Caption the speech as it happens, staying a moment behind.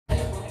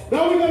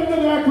Now we got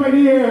another act right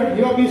here.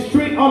 You know, he's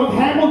straight out of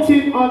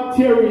Hamilton,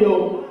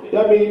 Ontario.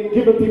 I mean,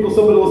 giving people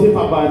some of those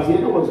hip-hop vibes.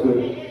 Yeah, that one's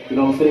good. You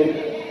know what I'm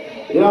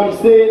saying? You know what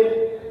I'm saying?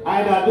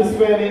 And this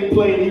man ain't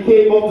playing. He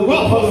came up to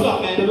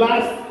the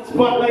last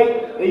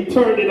spotlight and he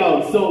turned it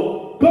out.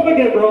 So, come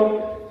again, bro.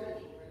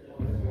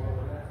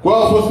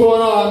 Guelph, what's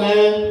going on,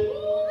 man?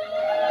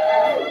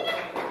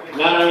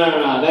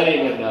 No, that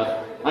ain't good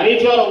enough. I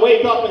need y'all to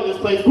wake up in this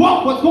place.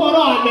 Guelph, what's going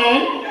on,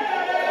 man?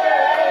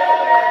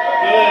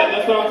 Yeah,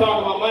 that's what I'm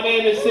talking about. My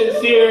name is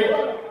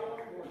Sinseer.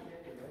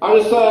 I'm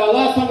just,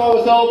 last time I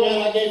was out,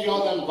 man, I gave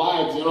y'all them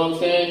vibes, you know what I'm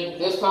saying?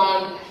 This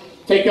time,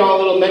 take y'all a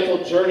little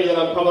mental journey that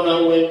I'm coming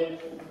out with.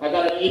 I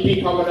got an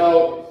EP coming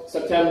out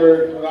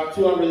September. I got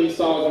 2 unreleased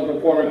songs I'm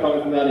performing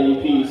coming from that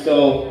EP.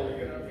 So,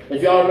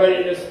 if y'all are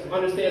ready to just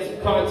understand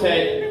some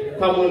content,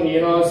 come with me,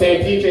 you know what I'm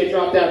saying? DJ,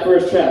 drop that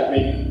first track,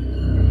 baby.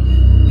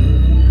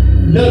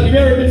 Look, if you've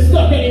ever been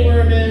stuck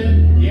anywhere,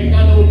 man, you ain't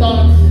got no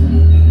thoughts.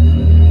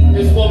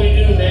 This is what we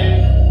do,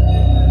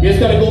 man. You just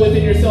gotta go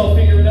within yourself,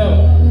 figure it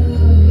out.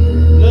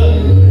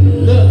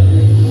 Look.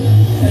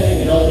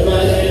 Hanging on to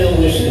my head,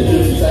 wishing to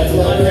do some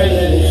my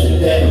premonition.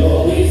 That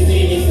always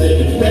see me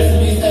slipping. Rest of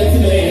me stuck to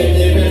me, and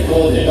different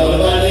holding all of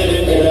my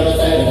living. They on my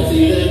side, and I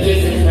see the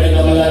distance. Spreading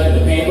all my life to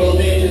the people,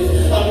 bitches.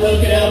 I'm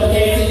looking out, but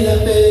can't see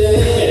nothing.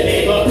 In the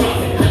name of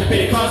profit, I can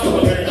pay the cost, so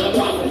I'm earning up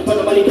profit. But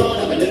nobody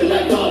gone, I'm living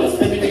like dollars.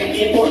 Everything I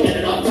import,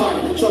 and off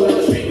target. Show on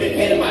the street with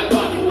head in my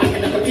pocket. I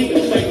cannot compete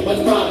with the strength of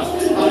what's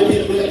promised. I'll be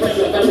dealing with the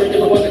pressure of every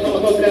different one that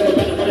come across that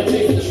I'm running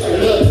chase with the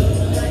struggle. Look,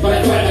 but I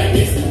try like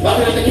this.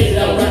 Knocking out the kids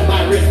that'll wrap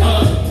my wrist.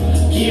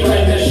 Keep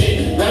writing that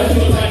shit. Rather do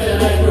a time to the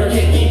life where I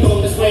can't keep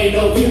going this way.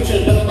 No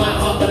future, none of my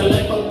heart, but a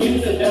life of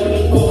music. Never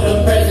look forward,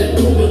 I'm present.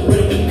 Moving,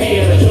 rhythm,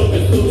 pain, a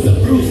joker,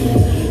 losing,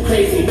 bruising.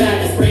 Crazy,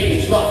 madness,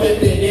 rage, lost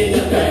within in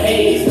the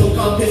haze. No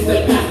compass,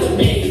 the path of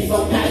maze.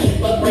 No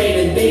passion, but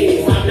brain and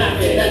days. I'm not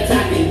fit,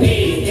 attacking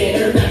days. Yeah,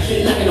 heard that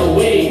shit like in a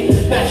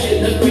wave. That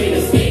shit, the great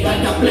escape, like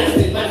I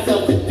blasted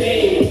myself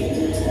today.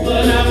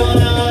 But I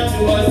wanna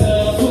to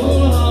myself,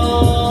 hold on.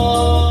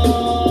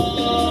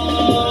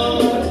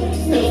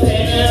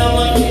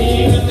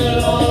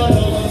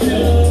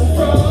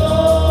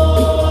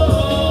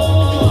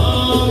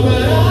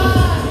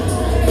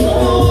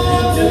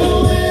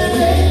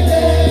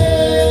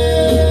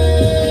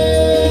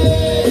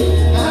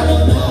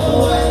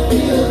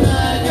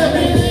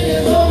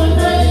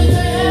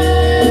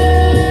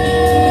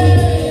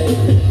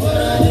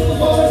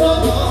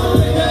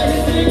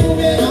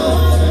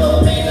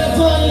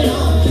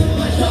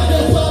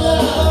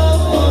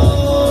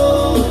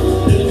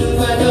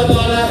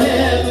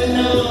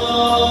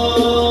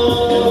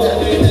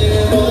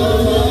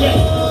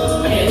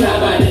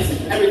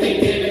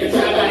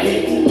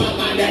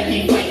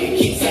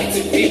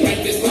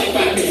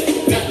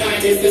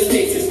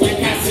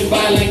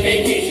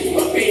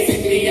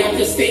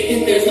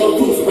 There's no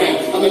proof around.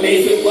 I'm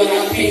amazed with what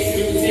I pace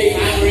through today.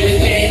 I'm really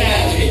laying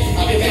out of it.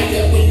 I've been backed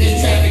up with this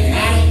traffic.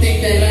 I don't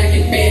think that I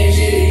can manage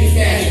it or use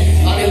fashion.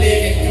 I've been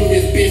living through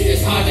this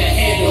business, hard to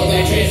handle the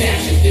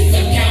transactions. This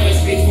account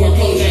is speaks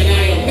foreclosure, and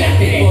I am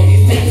back in all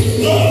these taxes.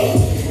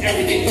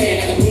 Everything playing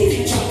like a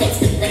movie. Chopped up,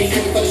 script ready,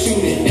 acting for the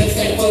shooting. Never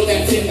said a photo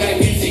that tip like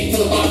music.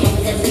 Till the bottom of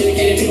the really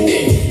get a new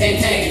thing.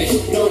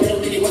 Antagonist. No one ever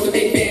really was a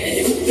big fan of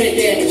this. Straight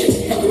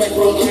damages. Come correct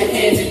for all the right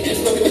hands in this.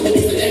 Looking at the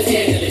news and let's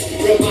handle it.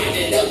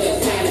 Reminded of the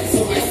silence.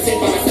 So I sit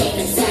by myself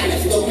in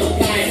silence. No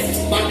compliance.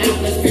 My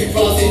atmosphere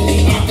falls in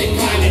the Arctic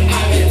climate.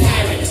 I'm a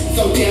tyrant.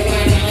 So damn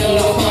right, I know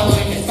all my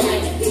mind can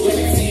find. Wish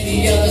I could see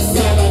the other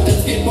side, but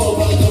let's skip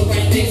over the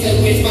right things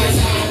and waste my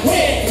time.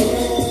 Wait!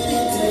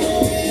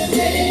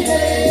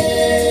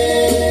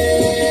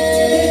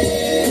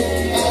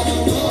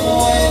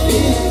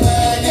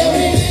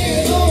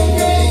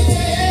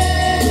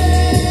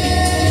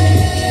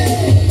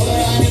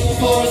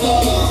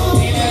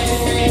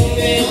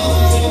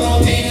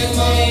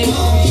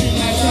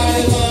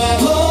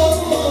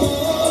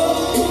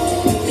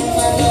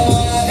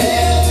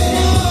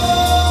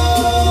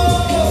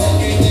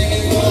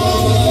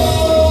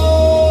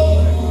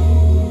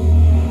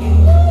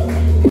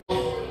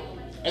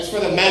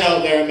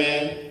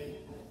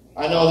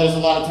 I know there's a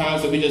lot of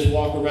times that we just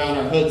walk around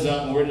our hoods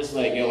up and we're just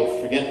like,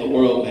 yo, forget the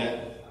world, man.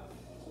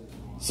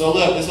 So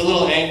look, it's a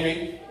little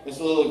angry, it's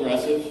a little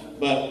aggressive,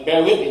 but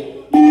bear with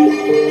me.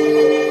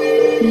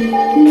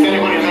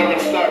 Anybody's ever been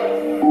stuck?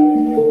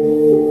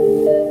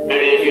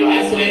 Maybe if you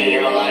isolate in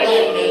your life.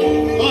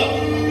 Look,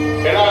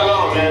 you're not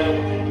alone,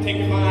 man. Take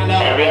your mind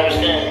out. We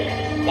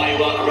understand why you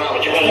walk around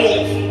with your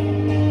relatives.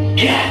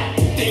 Yeah,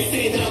 they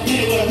say that I'm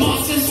playing with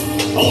monsters.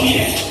 Oh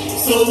yeah,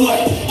 so what?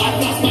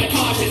 I've lost my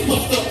conscience.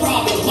 What's the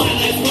problem? My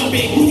life's one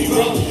big movie,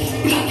 bro.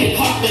 Black and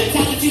heart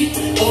mentality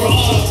or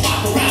all of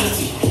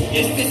morality.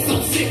 Is this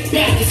some sick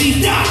bad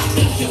disease? Nah,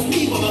 that's just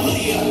me with my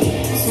hoodie up.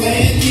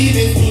 Slaying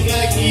demons move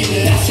like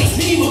heathen. That's just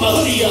me with my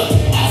hoodie up.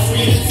 I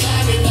scream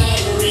inside without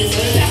a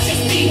reason. That's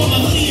just me with my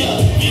hoodie up.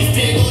 These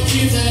big old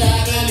dreams that I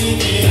believe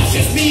in. That's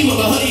just me with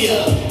my hoodie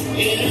up.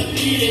 In a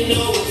bleeding,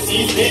 no one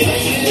sees me.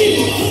 That's just me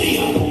with my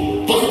hoodie up.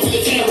 Welcome to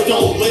the terror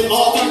dome with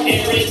all dark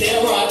areas there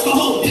where I go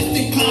home.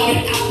 Distant cloud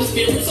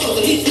different souls,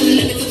 at least to the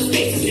limits of the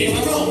spaces here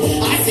I roam.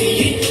 I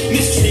see it,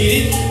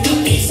 mistreated, the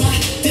peace I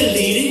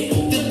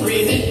deleted, the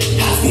breathing,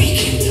 I speak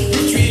it,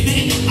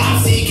 retrieving, I'm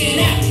seeking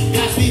out,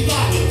 pass me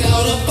by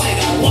without a fight,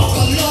 I walk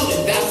alone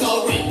and that's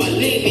alright, but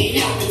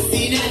lately I've been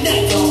seen at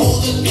night to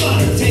hold a gun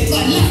or take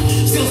my life,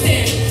 still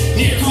standing,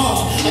 near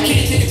calm, I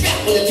can't take it back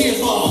when the tears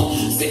fall,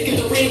 sick of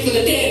the rain for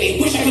the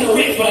daily, wish I could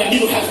erase what I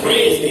knew has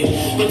raised me,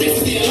 but this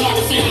is the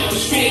alarming sound,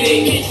 straight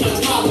against my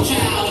problem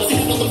child,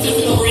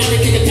 obsessing over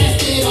everything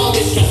attested,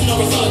 always stressing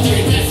over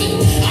solitary blessing.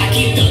 I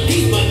keep the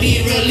peace, but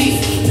need release.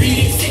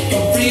 Reading sick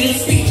of freedom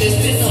speech. Is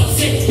this some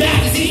sick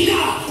magazine?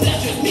 Nah,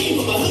 that's just me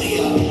with my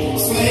hoodie up.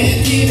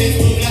 Slaying demons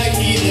move like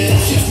heathen.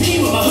 That's just me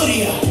with my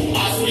hoodie up.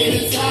 I scream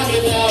inside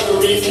without a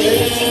reason.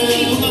 That's just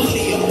me with my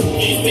hoodie up.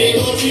 These big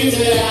old dreams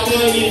that I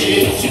believe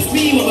in. That's just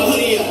me with my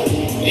hoodie up.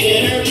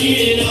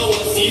 Energy, no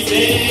one sees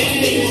me.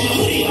 Me with my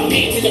hoodie up.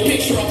 Painting a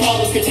picture of all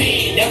that's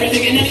contained.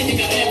 Everything and anything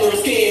I've ever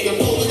escaped.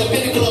 I'm holding the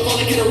pinnacle of all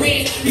I can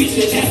arrange.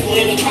 Reaching the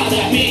testimony of the crowd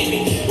that made me.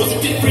 What's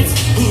the difference?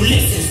 Who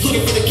listens?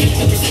 Looking for the gift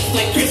that presents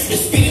like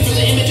Christmas. Speeding through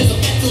the images of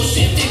mental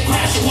shift and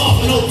crashing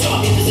off an old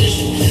dummy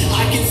position.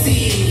 I can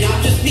see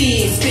I'm just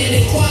me,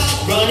 spinning wild,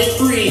 running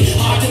free.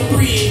 Hard to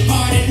breathe,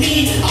 pardon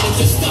me. I'm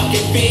just stuck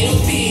in fatal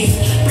fees.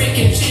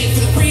 Breaking chains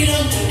for the freedom.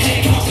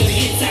 Head off to the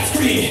inside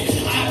screaming.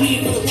 I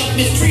bleed for the one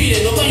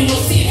mistreated. Nobody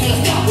will see it cause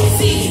I'm not worth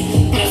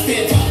seeing. But I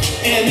stand up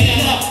and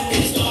man up.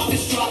 Pissed off,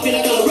 distraught, feel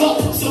like a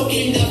rope.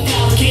 Soaking the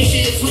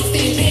fabrications,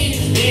 withstand pain.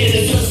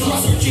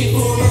 Searching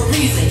for a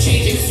reason,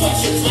 changing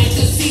sweatshirts like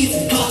the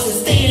season,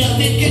 constant state of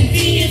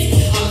inconvenience.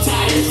 I'm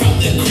tired from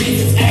the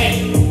grievance.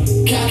 Hey,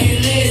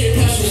 calculated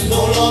pressures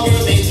no longer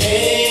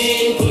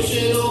maintained.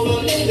 Pushing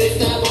over limits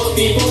that most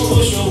people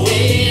push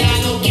away. I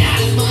know God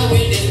is my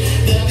witness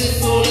that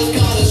this soul has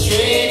gone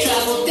astray.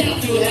 Travel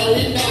down to hell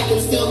and back,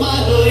 and still my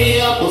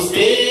hoodie up will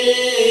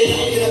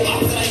stay. In a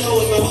box that I know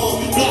is my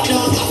home. Blocked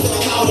down, lost that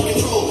I'm out of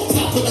control.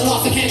 Stop with the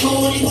loss, I can't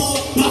go anymore.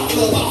 Blocked for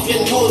the box,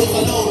 getting cold as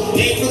alone.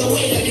 Wait for the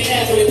weight I can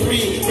ever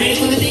breathe. Rain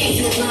for the days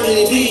you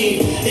eternally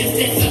bleed.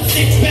 It's a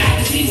sick back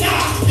disease.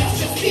 Ah, that's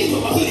just me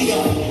with my hoodie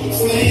up.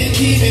 Slaying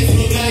demons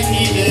move like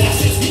heathen.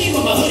 That's just me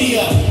with my hoodie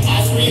up.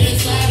 I scream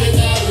inside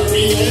without a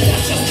reason.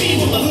 That's just me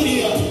with my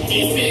hoodie up.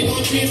 These big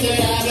old dreams that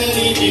I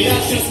believe in.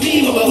 That's just me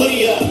with my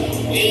hoodie up.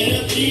 In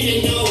a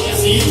bleeding, no one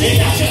sees me.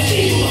 That's just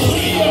me with my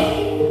hoodie up.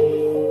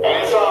 And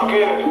it's all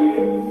good.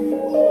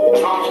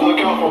 As long as we look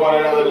out for one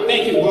another.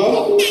 Thank you,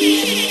 bro.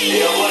 You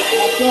know what?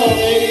 Let's go,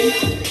 baby.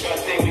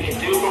 Best thing we can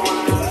do for one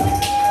another.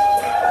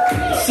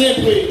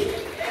 Simply.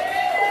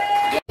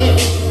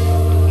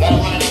 Gotta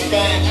want to do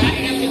things. I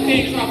can get some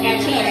things off my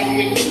chest. Gotta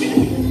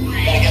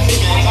get some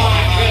things off my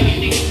mind.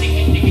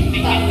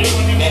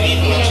 Maybe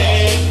even a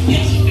chance.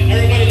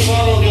 Everybody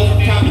tomorrow goes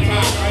from time to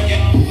time, right?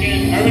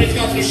 Everybody's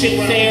got some shit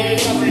to say.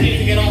 Everybody's got some things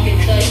to get off their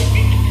chest.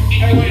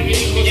 Everybody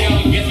needs to look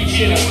out and get some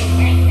shit up.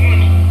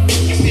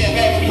 Yeah,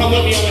 baby. Come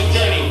with me on a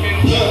journey.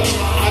 Look,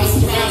 I was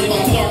surrounded by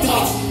dark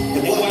thoughts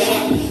and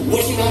whatnot.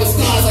 Wishing on the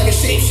stars like a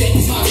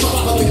shape-shifting hot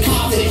sauce, but the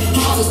confident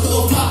hearts are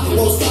still top and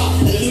won't stop.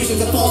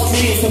 Illusions of false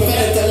dreams,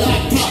 converted to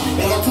light pop.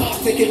 And our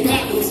clock's ticking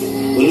backwards.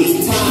 We're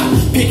losing time,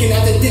 picking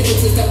out the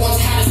differences that once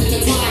had us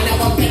intertwined.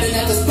 Now I'm bending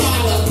at the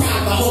spine, lost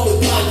pride. My hope is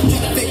blind,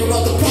 trying to figure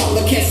out the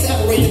problem, but can't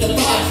separate the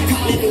divide.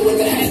 Caught living with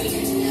the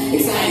hesitance.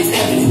 Anxiety's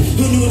evident.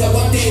 Who knew that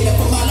one day that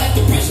for my life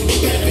depression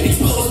would benefit?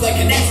 Exposed like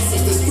an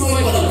exorcist,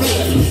 destroyed but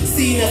irrelevant.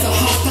 Seen as a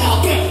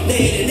hostile girl,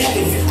 laid in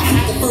evidence. I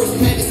had the first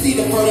plant to see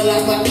to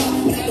fertilize my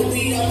thought. Had to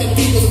weed up the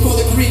feelings before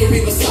the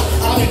greenery was sought.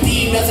 I've been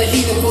deemed as a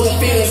heathen for the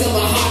feelings in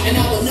my heart, and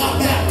I will not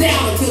back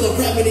down until the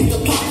remedies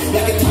depart.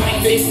 Like a time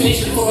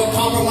fixation for a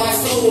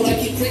compromised soul. I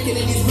keep drinking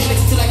in these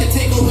relics until I can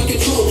take over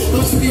control.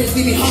 No spirits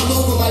leave me hung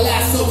over my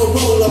last sober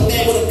roll. A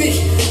man with a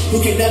vision who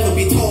can never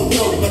be told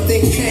no, but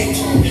things change.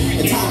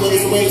 And time will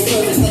its way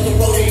surface like a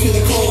road into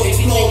the cold.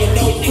 Explode with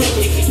no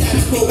purpose.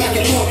 Status quo back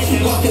and forth.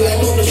 Walking like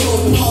over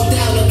shows, but all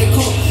down at the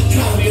coast.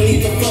 Trying to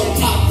believe the flow,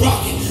 top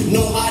rocking.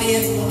 No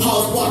audience,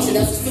 halls watching.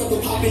 As the circle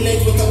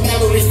populates with the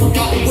memories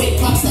forgotten. Wait,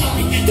 clock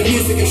stopping. The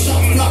music is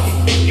sharp rocking.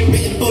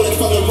 Written bullets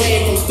from the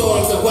rain, from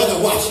storms and weather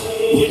watching.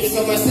 Witness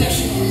of my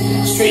section,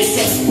 straight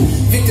stressing.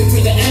 Victim to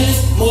the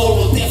endless,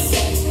 moral death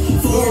sentence.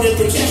 Forward in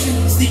projection,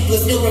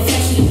 sleepless ill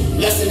reflection.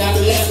 Lesson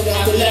after lesson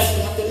after lesson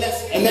after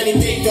lesson. And many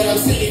think that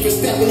I'm silly for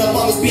stepping up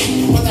on this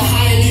beat, but the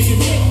higher you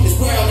get is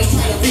where I'm just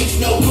trying to reach.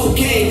 No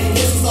cocaine,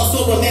 this is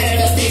also a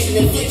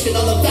manifestation. Infliction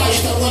on the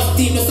values that once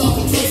deemed us all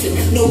complacent.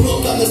 No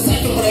book on the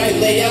cycle, but I can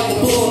lay out the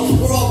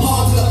board. We're all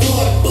pawns in the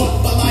board, but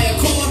by my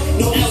accord.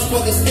 No else for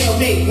the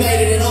stalemate,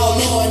 united in all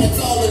law. And it's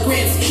all a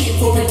grand scheme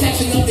for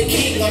protection of the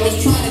king. I was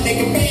trying to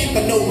make a band,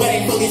 but no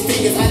wedding for these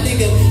fingers. I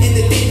think of in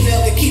the danger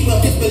of the keep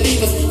up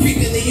disbelievers.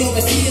 Creeping the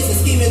overseers and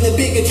scheming the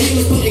bigger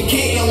dreamers. Putting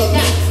K on the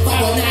map,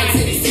 519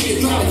 city secret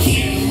drop a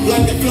key.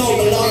 Like the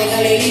flow, along in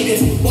LA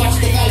leaders. Watch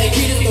the valet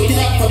greeters go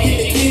down from in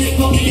between us.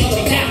 Put me on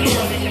the back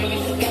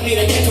burner. Got me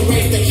to get to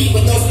raise the heat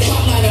with no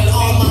spotlight on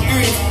all my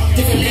earnings.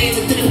 Different lanes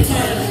and different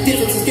turns.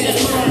 Differences get us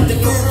burned.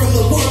 Defer from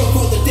the world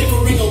for the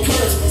differing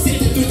occurs.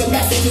 Sifting through the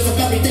messages of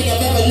everything I've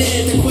ever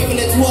lived.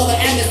 Equivalent to all the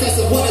ancestors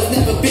of what has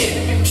never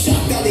been.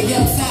 Shot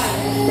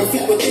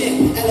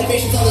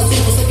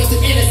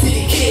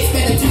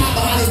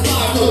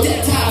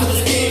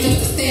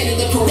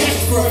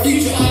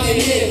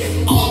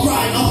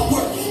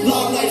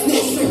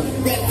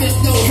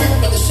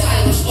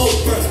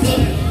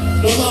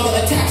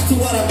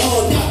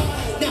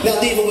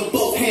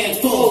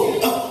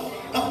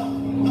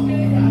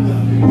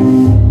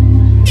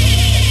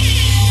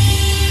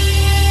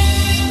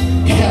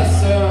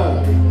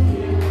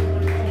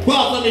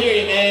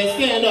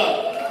Stand up.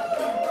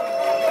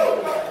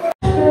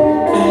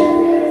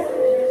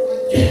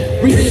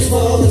 Reach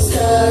for the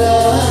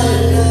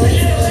skyline.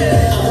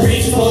 I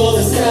reach for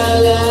the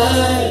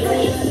skyline.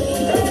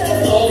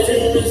 All the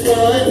dreamers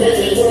run,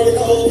 they work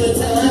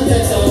overtime.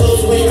 That's all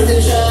those wings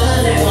and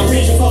shine. I'm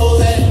reaching for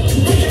that.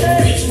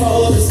 Reach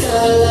for the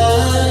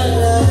skyline.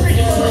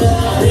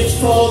 I reach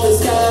for the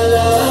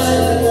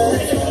skyline.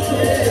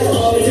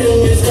 All we do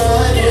is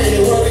grind, they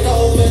work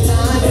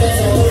overtime.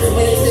 That's all those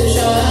wings and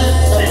shine.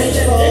 I'm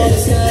reaching for the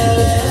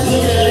skyline.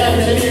 Look at the life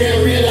in the mirror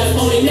and realize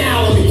only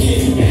now I'm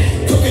beginning.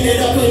 Cooking it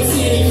up, couldn't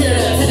see any clearer. I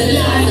had to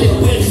lie, they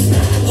were witness.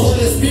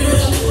 Holding the spirit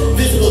up,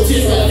 visible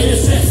tears while I'm in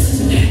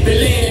distress. Been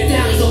laying it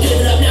down, don't give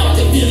it up now. I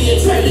can feel the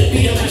adrenaline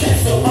beat on my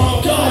chest. So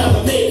on God,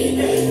 I'ma make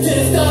it. To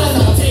the stars,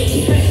 I'll take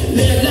it.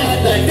 Live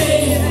life like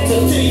Vegas, so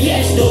to the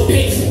edge, no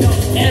basic.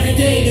 Every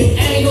day, new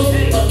angles,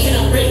 but can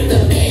I break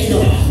the pain? No,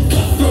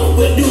 cutthroat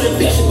with new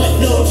ambition, but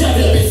no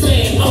juggler. Been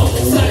slaying,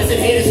 silence and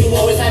haters who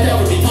always had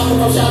cover me. Talking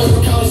from shadows,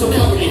 from counters, from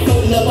cowardly.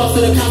 Floating up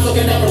to the console,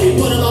 can never be.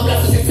 Putting on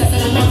blocks of success,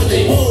 and I'm out to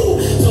say, whoa.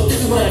 So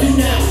this is what I do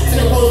now. Set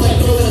a roll like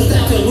girls in a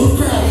style to the move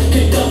crowd.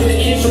 Kicked up in the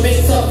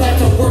instruments, up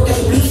back to work as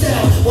a blue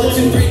style. 1,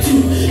 2, 3,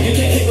 2. You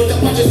get hit with the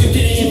punches you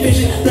didn't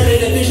envision. Learning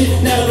the vision,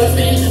 now the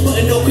spin,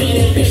 putting no quitting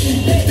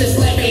ambition. This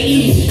life ain't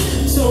easy,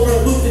 so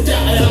remove the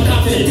doubt and I'm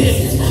off in the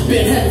distance.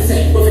 Been heaven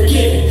sent, we're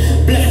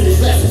forgiven. Blessings,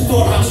 lessons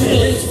for our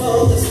children. Reach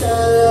for the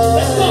skyline.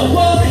 Let's go,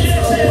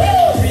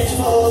 reach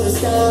for the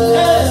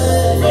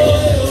skyline.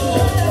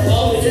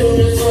 All we do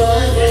is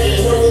run,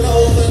 work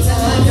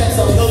overtime. That's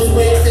all those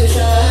ways and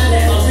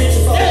shine. I'm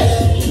reaching for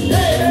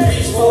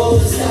reach for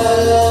the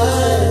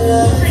skyline.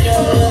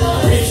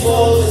 Reach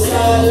for the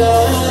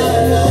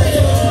skyline.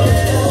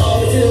 All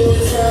we do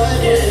is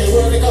run,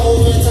 work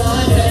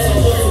overtime. That's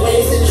all those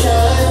ways and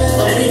shine.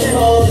 I'm reaching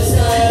for the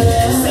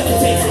skyline. Second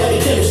takes, let me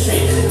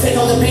demonstrate. Take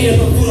all the pain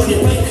and put food on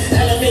your plate.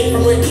 Elevate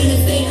from where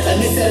demons stay. A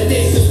new set of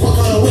days, just walk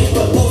on away.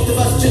 But most of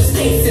us just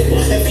stay simple.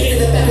 And fade in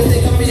the back as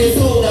they come for your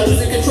soul. Now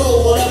losing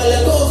control, won't ever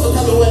let go. So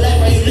tell me what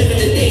life are you living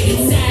today?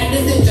 It's sad,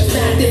 isn't just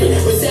not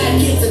different. With sad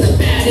kids and the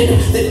bad in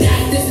the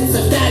dash distance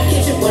of bad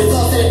kitchen. When it's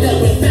all said and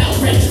done with foul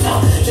wrench.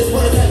 Just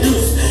wanna cut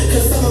loose.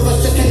 Cause some of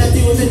us just cannot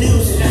deal with the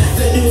news.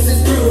 The news is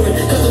brewing.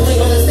 Cause I'm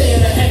gonna stay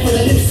in the heck with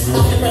the noose.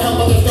 I'll never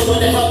help others, no one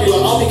to help you.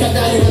 All because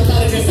now you're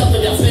inside of yourself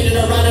and you're spinning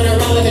around and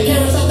around like a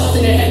carousel. Thoughts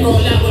in your head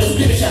rolling out with a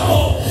screaming shout.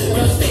 Oh,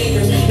 we're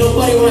dangerous.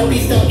 Nobody wanna be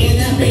stuck in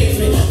that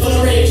basement. Full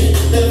of rage.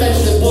 The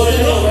vengeance is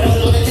boiling over. No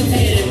longer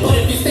containing it. But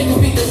if you stick with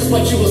me, this is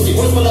what you will see.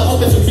 Words full of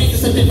hope and some dreams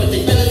and some different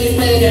things. Melodies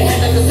playing in your head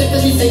like a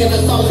symphony. Singing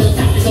the song in the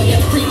top. So yeah,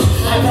 preach.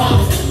 I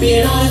promise.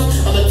 Being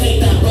honest, I'ma take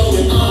that road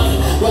with honor.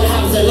 What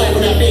happens in life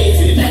when I made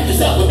you? Back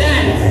yourself with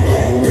that.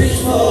 Reach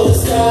for the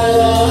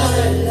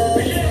skyline.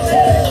 Reach for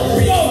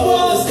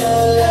the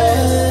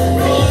skyline.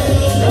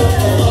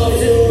 All we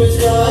do is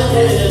run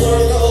and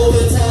work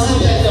overtime.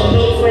 That's all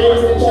those ways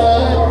to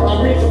shine.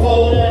 I'm reaching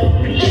for that.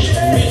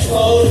 Reach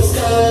for the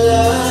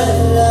skyline.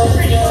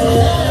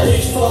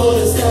 Reach for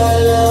the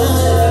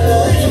skyline.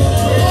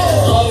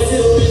 All we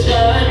do is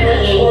run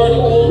and work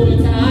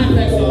overtime.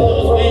 That's all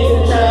those ways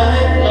to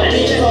shine. I'm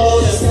reaching for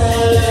the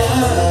skyline.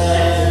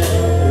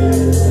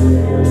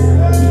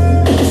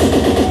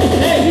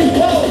 Hey, you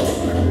go!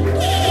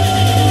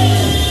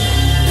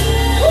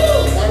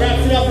 That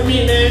wraps it up for me,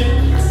 man.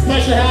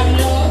 Pleasure having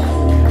y'all.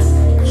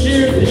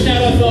 Cheers and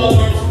shout out to all the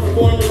artists who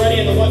performed already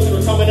and the ones that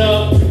are coming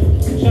up.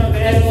 Shout out to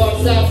Analog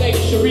South. Thank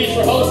you, Sharice,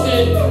 for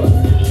hosting.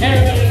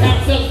 Everybody, have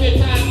yourself a good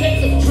time. Take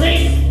some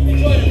drinks.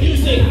 Enjoy the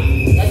music.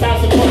 Let's have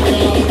some fun,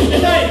 y'all.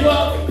 Good night,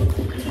 y'all.